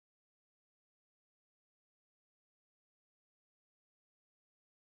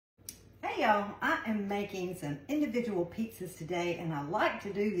Hey y'all, I am making some individual pizzas today, and I like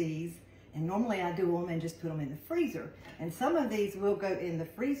to do these, and normally I do them and just put them in the freezer. And some of these will go in the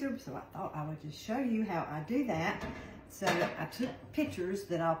freezer, so I thought I would just show you how I do that. So I took pictures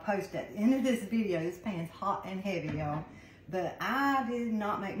that I'll post at the end of this video. This pan's hot and heavy, y'all. But I did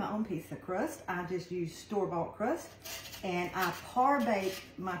not make my own pizza crust. I just used store-bought crust, and I par bake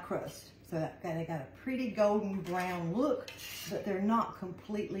my crust. So they got a pretty golden brown look, but they're not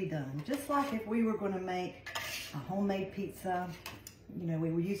completely done. Just like if we were going to make a homemade pizza, you know, we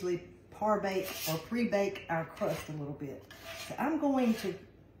would usually par bake or pre-bake our crust a little bit. So I'm going to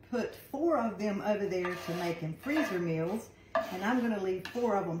put 4 of them over there to make in freezer meals, and I'm going to leave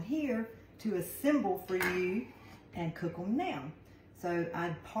 4 of them here to assemble for you and cook them now. So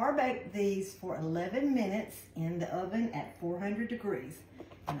I par baked these for 11 minutes in the oven at 400 degrees.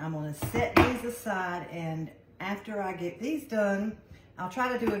 And I'm going to set these aside, and after I get these done, I'll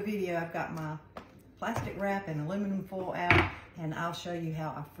try to do a video. I've got my plastic wrap and aluminum foil out, and I'll show you how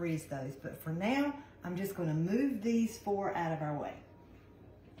I freeze those. But for now, I'm just going to move these 4 out of our way.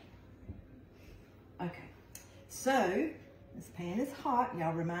 Okay, so this pan is hot.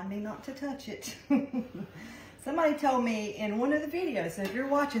 Y'all remind me not to touch it. Somebody told me in one of the videos, so if you're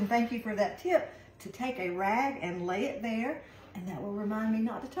watching, thank you for that tip, to take a rag and lay it there, and that will remind me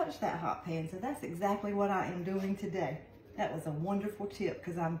not to touch that hot pan. So that's exactly what I am doing today. That was a wonderful tip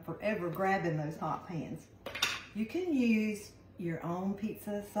because I'm forever grabbing those hot pans. You can use your own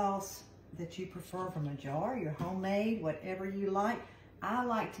pizza sauce that you prefer from a jar, your homemade, whatever you like. I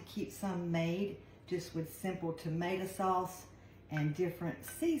like to keep some made just with simple tomato sauce and different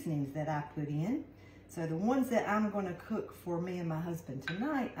seasonings that I put in. So the ones that I'm going to cook for me and my husband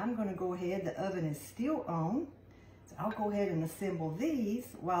tonight, I'm going to go ahead, the oven is still on. So I'll go ahead and assemble these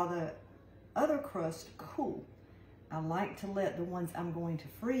while the other crust cool. I like to let the ones I'm going to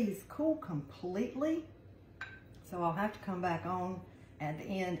freeze cool completely. So I'll have to come back on at the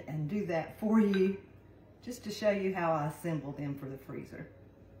end and do that for you, just to show you how I assemble them for the freezer.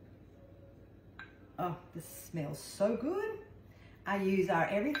 Oh, this smells so good. I use our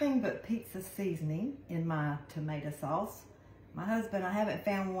everything but pizza seasoning in my tomato sauce. My husband, I haven't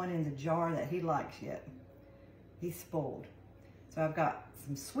found one in the jar that he likes yet. He's spoiled. So I've got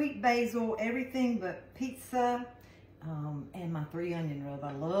some sweet basil, everything but pizza, and my 3 onion rub.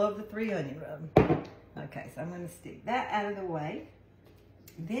 I love the 3 onion rub. Okay, so I'm going to stick that out of the way.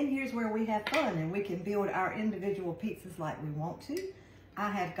 Then here's where we have fun, and we can build our individual pizzas like we want to.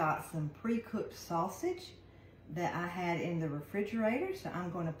 I have got some pre-cooked sausage that I had in the refrigerator, so I'm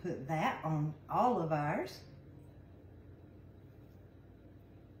going to put that on all of ours.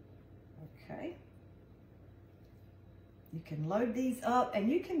 Okay. You can load these up, and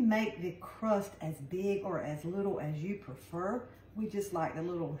you can make the crust as big or as little as you prefer. We just like the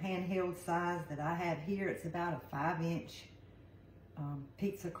little handheld size that I have here. It's about a 5-inch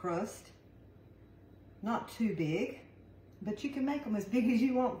pizza crust. Not too big, but you can make them as big as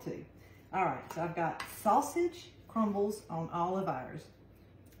you want to. All right, so I've got sausage crumbles on all of ours.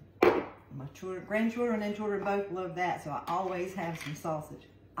 My grandchildren and children both love that, so I always have some sausage.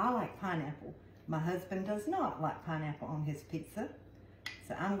 I like pineapple. My husband does not like pineapple on his pizza.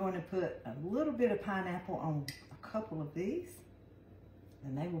 So I'm going to put a little bit of pineapple on a couple of these,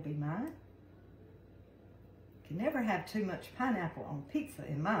 and they will be mine. You can never have too much pineapple on pizza,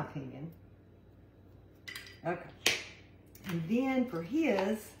 in my opinion. Okay. And then for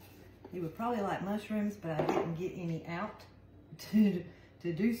his, he would probably like mushrooms, but I didn't get any out to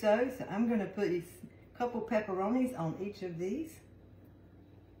do so. So I'm going to put a couple pepperonis on each of these.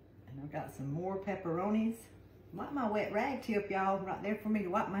 And I've got some more pepperonis. Like my wet rag tip, y'all, right there for me to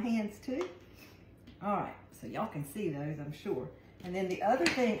wipe my hands too. All right, so y'all can see those, I'm sure. And then the other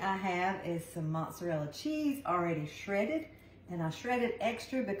thing I have is some mozzarella cheese already shredded. And I shredded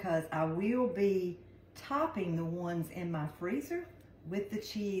extra because I will be topping the ones in my freezer with the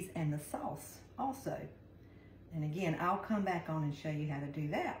cheese and the sauce also. And again, I'll come back on and show you how to do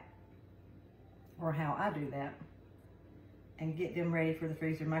that, or how I do that, and get them ready for the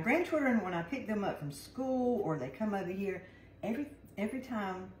freezer. My grandchildren, when I pick them up from school or they come over here, every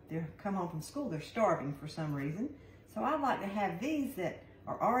time they come home from school, they're starving for some reason. So I like to have these that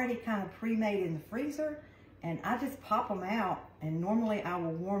are already kind of pre-made in the freezer, and I just pop them out, and normally I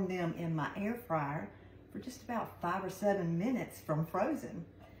will warm them in my air fryer for just about 5 or 7 minutes from frozen.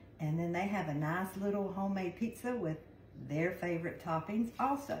 And then they have a nice little homemade pizza with their favorite toppings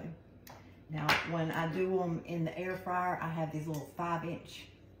also. Now, when I do them in the air fryer, I have these little 5-inch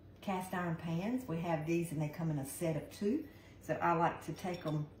cast iron pans. We have these, and they come in a set of 2. So I like to take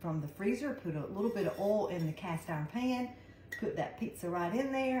them from the freezer, put a little bit of oil in the cast iron pan, put that pizza right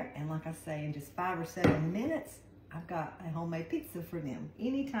in there, and like I say, in just 5 or 7 minutes, I've got a homemade pizza for them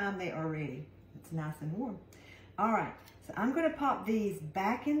anytime they are ready. It's nice and warm. All right, so I'm gonna pop these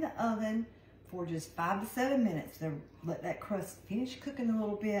back in the oven for just 5 to 7 minutes to let that crust finish cooking a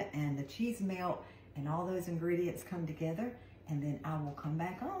little bit and the cheese melt and all those ingredients come together, and then I will come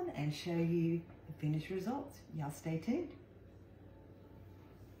back on and show you the finished results. Y'all stay tuned.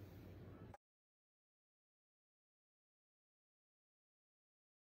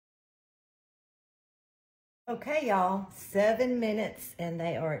 Okay, y'all, 7 minutes and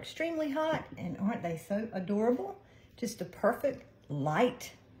they are extremely hot, and aren't they so adorable? Just a perfect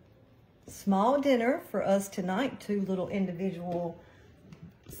light small dinner for us tonight, 2 little individual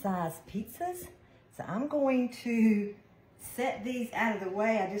size pizzas. So I'm going to set these out of the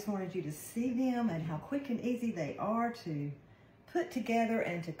way. I just wanted you to see them and how quick and easy they are to put together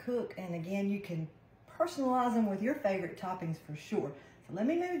and to cook. And again, you can personalize them with your favorite toppings for sure. So let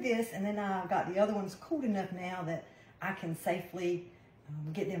me move this, and then I've got the other ones cooled enough now that I can safely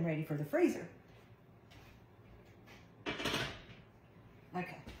get them ready for the freezer.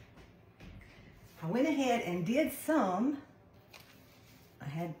 Okay. I went ahead and did some. I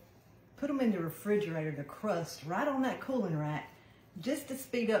had put them in the refrigerator, the crust, right on that cooling rack, just to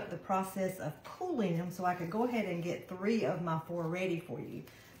speed up the process of cooling them so I could go ahead and get 3 of my 4 ready for you.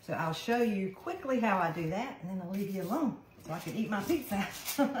 So I'll show you quickly how I do that, and then I'll leave you alone so I can eat my pizza.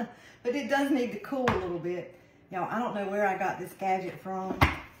 But it does need to cool a little bit. Y'all, I don't know where I got this gadget from.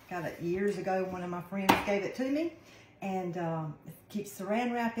 Got it years ago. One of my friends gave it to me. And it keeps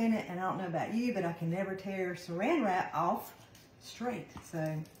saran wrap in it, and I don't know about you, but I can never tear saran wrap off straight. So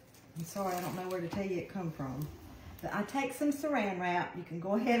I'm sorry, I don't know where to tell you it come from. But I take some saran wrap. You can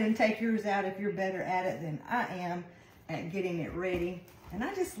go ahead and take yours out if you're better at it than I am at getting it ready. And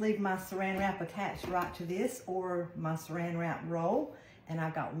I just leave my saran wrap attached right to this or my saran wrap roll. And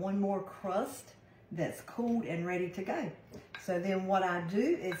I've got 1 more crust that's cooled and ready to go. So then what I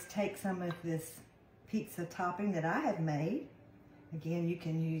do is take some of this pizza topping that I have made. Again, you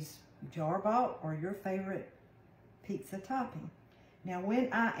can use jar-bought or your favorite pizza topping. Now,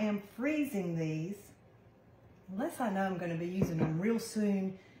 when I am freezing these, unless I know I'm going to be using them real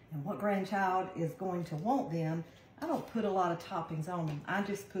soon and what grandchild is going to want them, I don't put a lot of toppings on them. I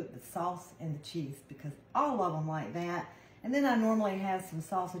just put the sauce and the cheese because all of them like that. And then I normally have some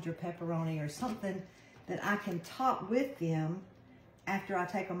sausage or pepperoni or something that I can top with them after I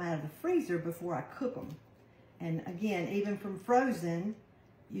take them out of the freezer before I cook them. And again, even from frozen,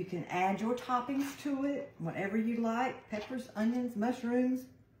 you can add your toppings to it, whatever you like, peppers, onions, mushrooms,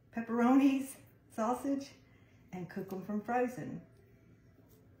 pepperonis, sausage, and cook them from frozen.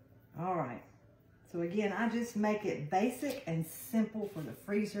 All right, so again, I just make it basic and simple for the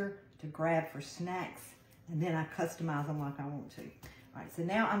freezer to grab for snacks, and then I customize them like I want to. All right, so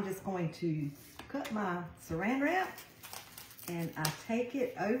now I'm just going to cut my saran wrap, and I take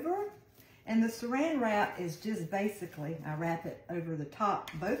it over, and the saran wrap is just basically, I wrap it over the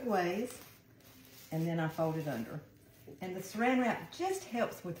top both ways, and then I fold it under. And the saran wrap just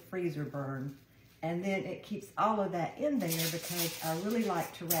helps with freezer burn, and then it keeps all of that in there because I really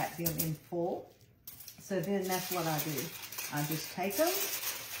like to wrap them in full. So then that's what I do. I just take them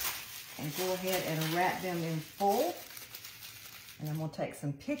and go ahead and wrap them in full. And I'm gonna take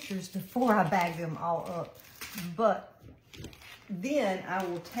some pictures before I bag them all up. But then I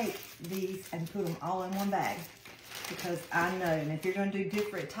will take these and put them all in one bag because I know, and if you're gonna do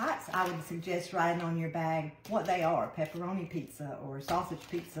different types, I would suggest writing on your bag what they are, pepperoni pizza or sausage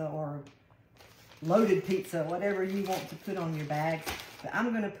pizza or loaded pizza, whatever you want to put on your bag. But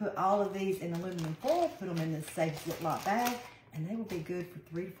I'm gonna put all of these in aluminum foil, put them in this safe Ziploc bag, and they will be good for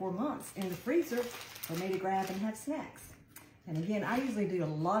 3 to 4 months in the freezer for me to grab and have snacks. And again, I usually do a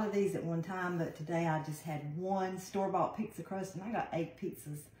lot of these at one time, but today I just had 1 store-bought pizza crust, and I got 8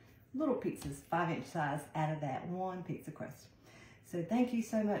 pizzas, little pizzas, 5-inch size, out of that 1 pizza crust. So thank you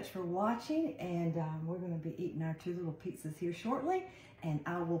so much for watching, and we're going to be eating our 2 little pizzas here shortly, and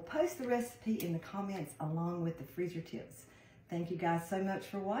I will post the recipe in the comments along with the freezer tips. Thank you guys so much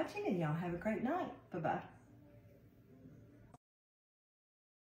for watching, and y'all have a great night. Bye-bye.